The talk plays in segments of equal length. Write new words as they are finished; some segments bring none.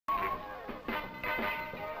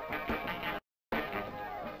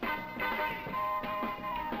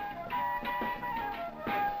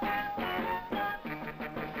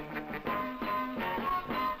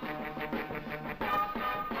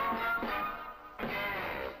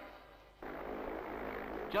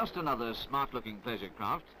Just another smart-looking pleasure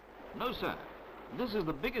craft? No, sir. This is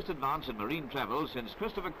the biggest advance in marine travel since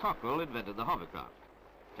Christopher Cockerell invented the hovercraft.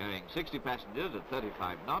 Carrying 60 passengers at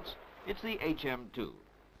 35 knots, it's the HM2,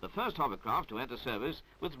 the first hovercraft to enter service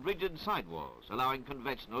with rigid sidewalls, allowing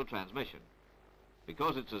conventional transmission.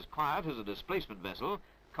 Because it's as quiet as a displacement vessel,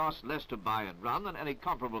 costs less to buy and run than any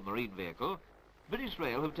comparable marine vehicle, British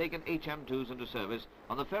Rail have taken HM2s into service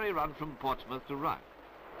on the ferry run from Portsmouth to Rye.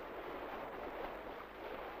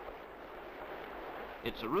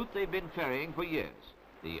 It's a route they've been ferrying for years.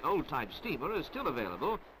 The old-type steamer is still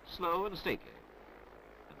available, slow and stately.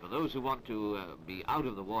 And for those who want to be out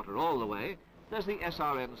of the water all the way, there's the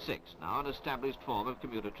SRN-6, now an established form of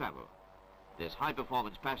commuter travel. This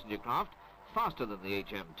high-performance passenger craft, faster than the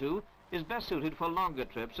HM2, is best suited for longer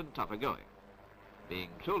trips and tougher going. Being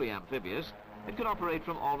truly amphibious, it can operate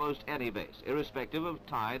from almost any base, irrespective of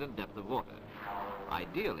tide and depth of water.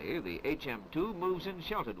 Ideally, the HM2 moves in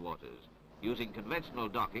sheltered waters, using conventional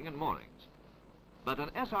docking and moorings. But an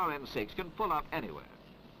SRN-6 can pull up anywhere.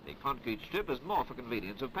 The concrete strip is more for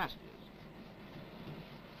convenience of passengers.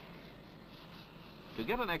 To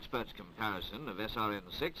get an expert's comparison of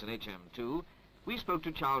SRN-6 and HM2, we spoke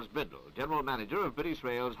to Charles Brindle, General Manager of British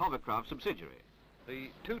Rail's hovercraft subsidiary. The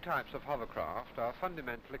two types of hovercraft are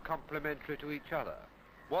fundamentally complementary to each other.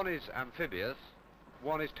 One is amphibious,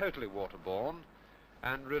 one is totally waterborne,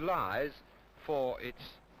 and relies for its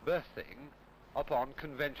berthing upon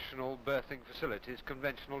conventional berthing facilities,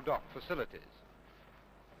 conventional dock facilities.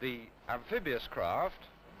 The amphibious craft,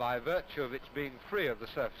 by virtue of its being free of the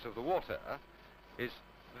surface of the water, is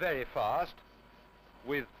very fast.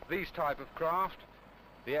 With these type of craft,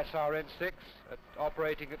 the SRN-6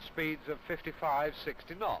 operating at speeds of 55,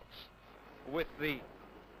 60 knots. With the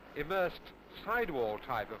immersed sidewall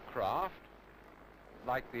type of craft,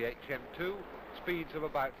 like the HM2, speeds of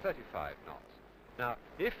about 35 knots. Now,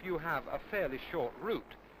 if you have a fairly short route,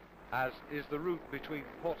 as is the route between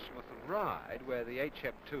Portsmouth and Ryde, where the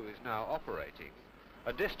HM2 is now operating,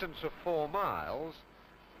 a distance of 4 miles,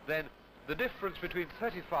 then the difference between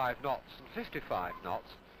 35 knots and 55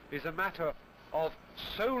 knots is a matter of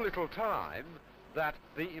so little time that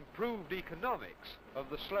the improved economics of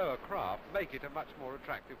the slower craft make it a much more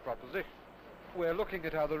attractive proposition. We're looking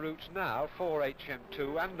at other routes now for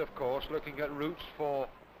HM2 and, of course, looking at routes for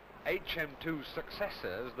HM2's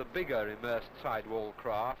successors, the bigger immersed sidewall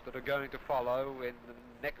craft that are going to follow in the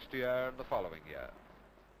next year and the following year.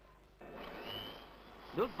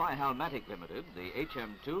 Built by Halmatic Limited, the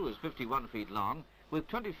HM2 is 51 feet long with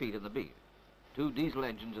 20 feet in the beam. 2 diesel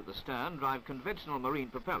engines at the stern drive conventional marine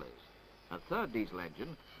propellers. A third diesel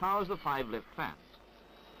engine powers the 5 lift fans.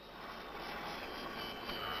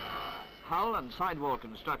 Hull and sidewall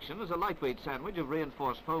construction is a lightweight sandwich of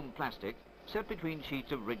reinforced foam plastic set between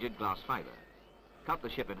sheets of rigid glass fiber. Cut the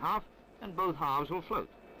ship in half and both halves will float.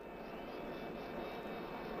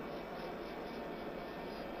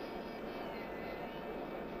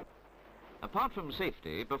 Apart from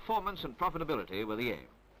safety, performance and profitability were the aim,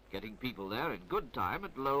 getting people there in good time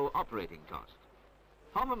at low operating cost.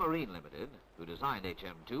 Hover Marine Limited, who designed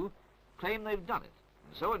HM2, claim they've done it,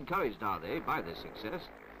 and so encouraged are they by this success,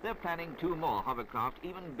 they're planning 2 more hovercraft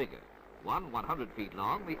even bigger, one 100 feet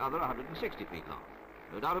long, the other 160 feet long.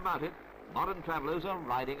 No doubt about it, modern travelers are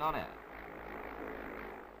riding on air.